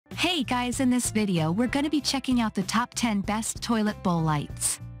Hey guys, in this video we're gonna be checking out the top 10 best toilet bowl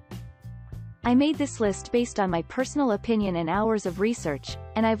lights. I made this list based on my personal opinion and hours of research,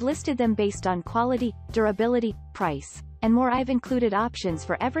 and I've listed them based on quality, durability, price, and more. I've included options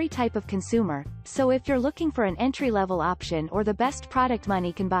for every type of consumer, so if you're looking for an entry-level option or the best product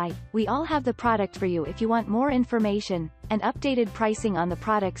money can buy, we all have the product for you. If you want more information and updated pricing on the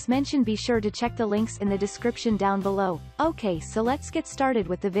products mentioned, be sure to check the links in the description down below. Okay, so let's get started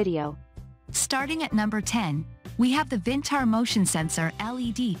with the video. Starting at number 10, we have the Vintar Motion Sensor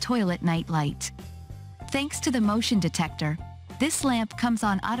LED Toilet Night Light. Thanks to the motion detector, this lamp comes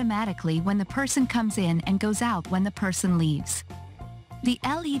on automatically when the person comes in and goes out when the person leaves. The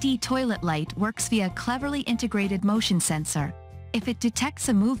LED toilet light works via a cleverly integrated motion sensor. If it detects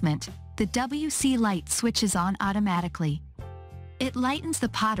a movement, the WC light switches on automatically. It lightens the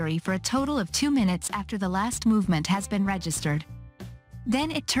pottery for a total of 2 minutes after the last movement has been registered.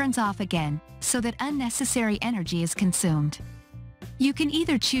 Then it turns off again, so that unnecessary energy is consumed. You can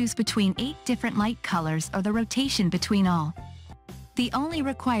either choose between 8 different light colors or the rotation between all. The only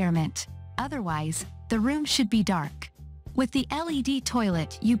requirement, otherwise, the room should be dark. With the LED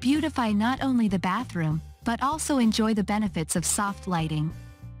toilet, you beautify not only the bathroom, but also enjoy the benefits of soft lighting.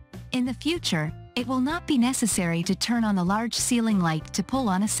 In the future, it will not be necessary to turn on the large ceiling light to pull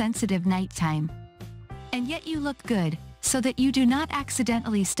on a sensitive nighttime. And yet you look good, so that you do not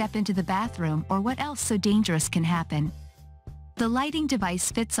accidentally step into the bathroom or what else so dangerous can happen. The lighting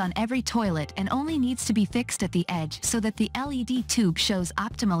device fits on every toilet and only needs to be fixed at the edge so that the LED tube shows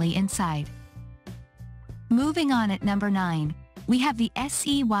optimally inside. Moving on at number 9, we have the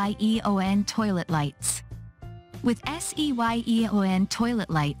SEYEON Toilet Lights. With SEYEON Toilet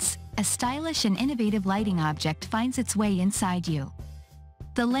Lights, a stylish and innovative lighting object finds its way inside you.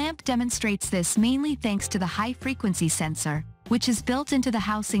 The lamp demonstrates this mainly thanks to the high-frequency sensor, which is built into the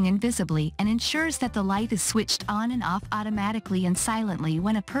housing invisibly and ensures that the light is switched on and off automatically and silently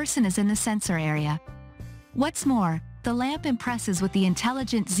when a person is in the sensor area. What's more, the lamp impresses with the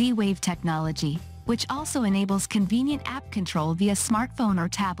intelligent Z-Wave technology, which also enables convenient app control via smartphone or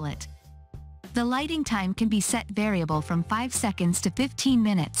tablet. The lighting time can be set variable from 5 seconds to 15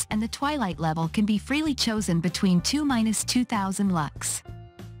 minutes, and the twilight level can be freely chosen between 2–2000 lux.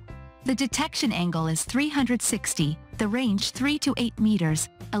 The detection angle is 360, the range 3 to 8 meters,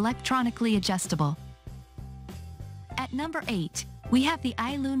 electronically adjustable. At number 8, we have the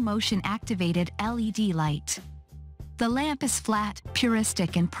iLune Motion Activated LED Light. The lamp is flat,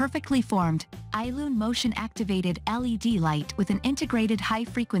 puristic and perfectly formed, iLune Motion Activated LED light with an integrated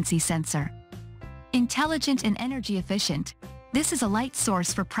high-frequency sensor. Intelligent and energy efficient, this is a light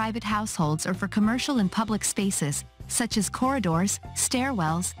source for private households or for commercial and public spaces, such as corridors,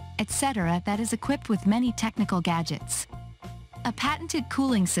 stairwells, etc. that is equipped with many technical gadgets. A patented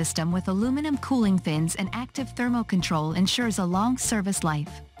cooling system with aluminum cooling fins and active thermal control ensures a long service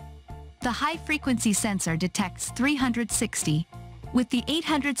life. The high-frequency sensor detects 360. With the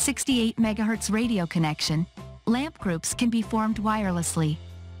 868 MHz radio connection, lamp groups can be formed wirelessly.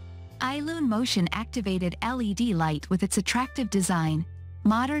 iLune Motion Activated LED light with its attractive design,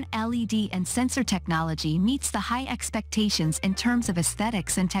 modern LED and sensor technology meets the high expectations in terms of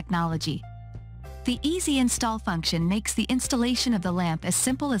aesthetics and technology. The easy install function makes the installation of the lamp as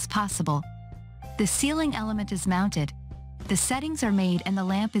simple as possible. The ceiling element is mounted, the settings are made, and the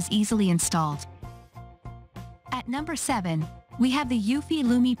lamp is easily installed. At number 7, we have the eufy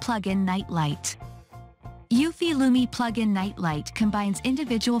Lumi Plug-in Night Light. eufy Lumi Plug-in Night Light combines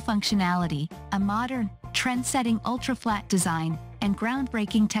individual functionality, a modern, trend-setting ultra-flat design, and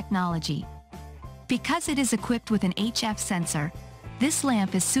groundbreaking technology. Because it is equipped with an HF sensor, this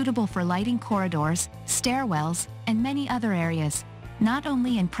lamp is suitable for lighting corridors, stairwells, and many other areas, not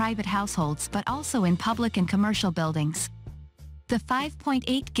only in private households but also in public and commercial buildings. The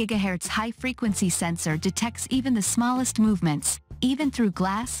 5.8 GHz high-frequency sensor detects even the smallest movements, even through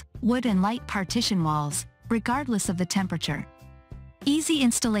glass, wood and light partition walls, regardless of the temperature. Easy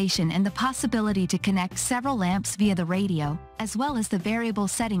installation and the possibility to connect several lamps via the radio, as well as the variable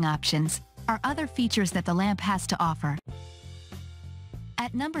setting options, are other features that the lamp has to offer.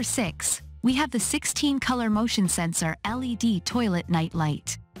 At number 6, we have the 16-color motion sensor LED Toilet Night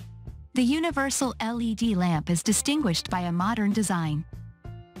Light. The universal LED lamp is distinguished by a modern design.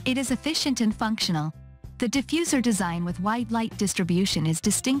 It is efficient and functional. The diffuser design with wide light distribution is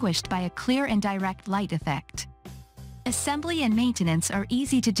distinguished by a clear and direct light effect. Assembly and maintenance are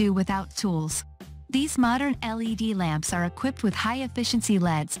easy to do without tools. These modern LED lamps are equipped with high-efficiency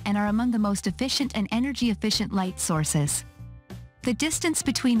LEDs and are among the most efficient and energy-efficient light sources. The distance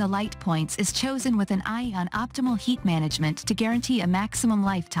between the light points is chosen with an eye on optimal heat management to guarantee a maximum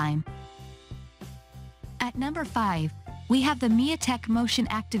lifetime. At number 5, we have the Miatec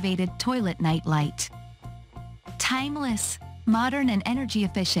motion-activated toilet night light. Timeless, modern and energy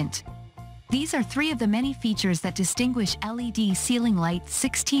efficient. These are 3 of the many features that distinguish LED ceiling light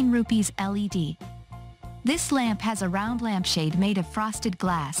 16 rupees LED. This lamp has a round lampshade made of frosted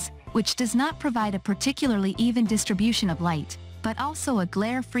glass, which does not provide a particularly even distribution of light, but also a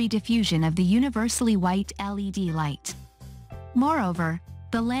glare-free diffusion of the universally white LED light. Moreover,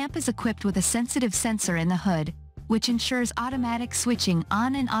 the lamp is equipped with a sensitive sensor in the hood, which ensures automatic switching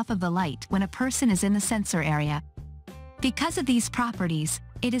on and off of the light when a person is in the sensor area. Because of these properties,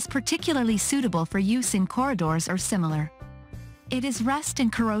 it is particularly suitable for use in corridors or similar. It is rust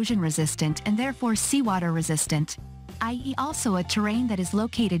and corrosion resistant and therefore seawater resistant, i.e. also a terrain that is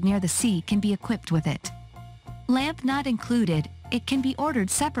located near the sea can be equipped with it. Lamp not included, it can be ordered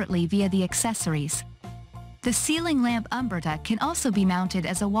separately via the accessories. The ceiling lamp umbrella can also be mounted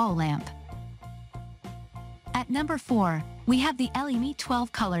as a wall lamp. At number 4, we have the Elimi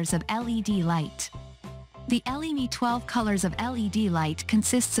 12 colors of LED light. The Elimi 12 colors of LED light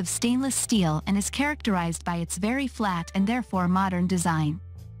consists of stainless steel and is characterized by its very flat and therefore modern design.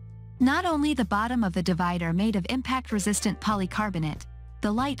 Not only the bottom of the divider made of impact-resistant polycarbonate,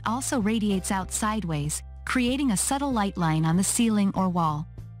 the light also radiates out sideways, creating a subtle light line on the ceiling or wall.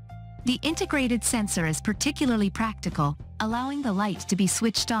 The integrated sensor is particularly practical, allowing the light to be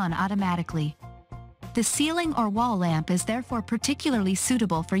switched on automatically. The ceiling or wall lamp is therefore particularly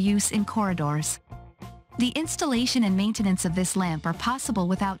suitable for use in corridors. The installation and maintenance of this lamp are possible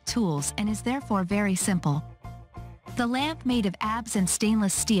without tools and is therefore very simple. The lamp made of ABS and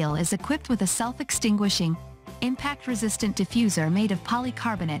stainless steel is equipped with a self-extinguishing, impact-resistant diffuser made of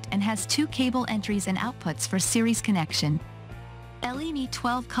polycarbonate and has 2 cable entries and outputs for series connection. Elimi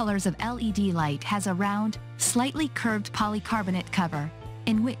 12 colors of LED light has a round, slightly curved polycarbonate cover,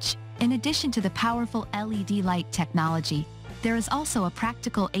 in which, in addition to the powerful LED light technology, there is also a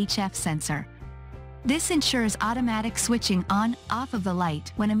practical HF sensor. This ensures automatic switching on/off of the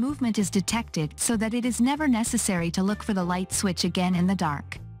light when a movement is detected so that it is never necessary to look for the light switch again in the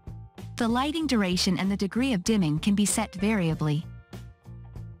dark. The lighting duration and the degree of dimming can be set variably.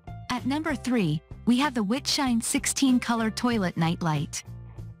 At number 3, we have the Witshine 16-color toilet night light.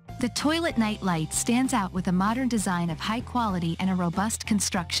 The toilet night light stands out with a modern design of high quality and a robust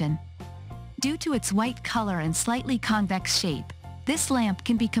construction. Due to its white color and slightly convex shape, this lamp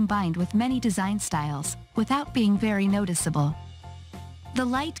can be combined with many design styles, without being very noticeable. The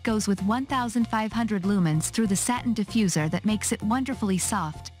light goes with 1500 lumens through the satin diffuser that makes it wonderfully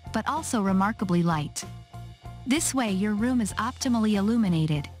soft, but also remarkably light. This way your room is optimally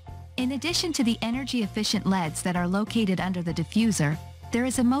illuminated. In addition to the energy-efficient LEDs that are located under the diffuser, there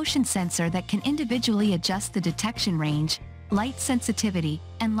is a motion sensor that can individually adjust the detection range, light sensitivity,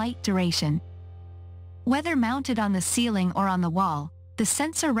 and light duration. Whether mounted on the ceiling or on the wall, the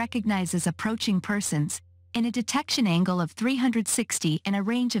sensor recognizes approaching persons, in a detection angle of 360 and a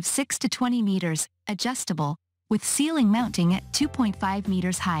range of 6 to 20 meters, adjustable, with ceiling mounting at 2.5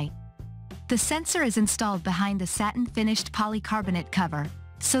 meters high. The sensor is installed behind the satin-finished polycarbonate cover,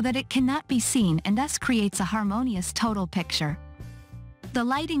 so that it cannot be seen and thus creates a harmonious total picture. The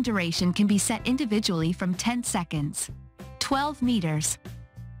lighting duration can be set individually from 10 seconds, 12 meters.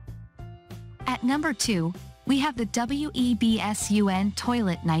 At number 2, we have the WEBSUN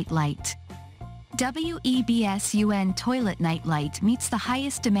Toilet Night Light. WEBSUN Toilet Night Light meets the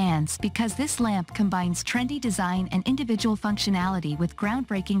highest demands because this lamp combines trendy design and individual functionality with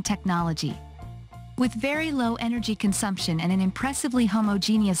groundbreaking technology. With very low energy consumption and an impressively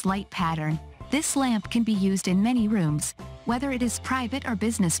homogeneous light pattern, this lamp can be used in many rooms, whether it is private or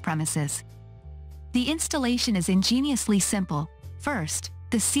business premises. The installation is ingeniously simple. First,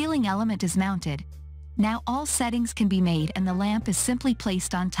 the ceiling element is mounted. Now all settings can be made and the lamp is simply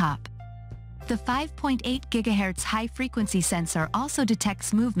placed on top. The 5.8 GHz high-frequency sensor also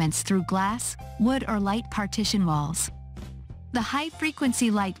detects movements through glass, wood or light partition walls. The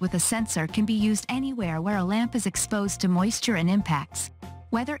high-frequency light with a sensor can be used anywhere where a lamp is exposed to moisture and impacts,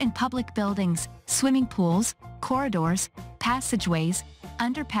 whether in public buildings, swimming pools, corridors, passageways,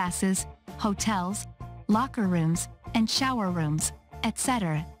 underpasses, hotels, locker rooms, and shower rooms,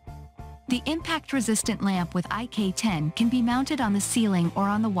 etc. The impact-resistant lamp with IK10 can be mounted on the ceiling or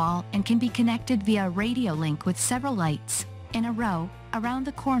on the wall and can be connected via a radio link with several lights, in a row, around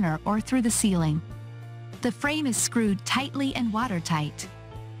the corner or through the ceiling. The frame is screwed tightly and watertight.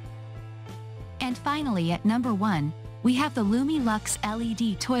 And finally at number 1, we have the lumilux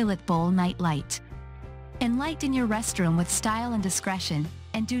LED Toilet Bowl Night Light. Enlighten your restroom with style and discretion,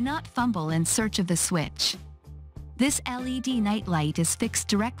 and do not fumble in search of the switch. This LED nightlight is fixed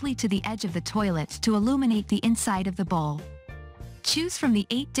directly to the edge of the toilet to illuminate the inside of the bowl. Choose from the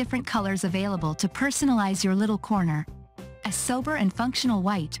 8 different colors available to personalize your little corner. A sober and functional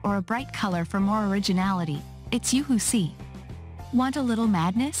white or a bright color for more originality. It's you who see. Want a little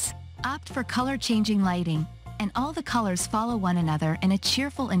madness? Opt for color-changing lighting, and all the colors follow one another in a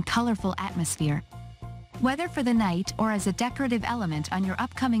cheerful and colorful atmosphere. Whether for the night or as a decorative element on your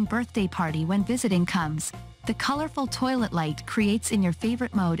upcoming birthday party when visiting comes, the colorful toilet light creates in your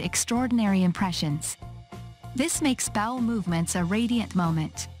favorite mode extraordinary impressions. This makes bowel movements a radiant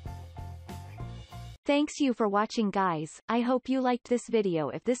moment. Thanks you for watching, guys. I hope you liked this video.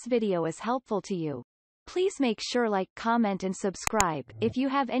 If this video is helpful to you, please make sure like, comment and subscribe. If you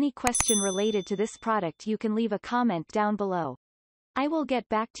have any question related to this product, you can leave a comment down below. I will get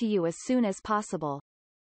back to you as soon as possible.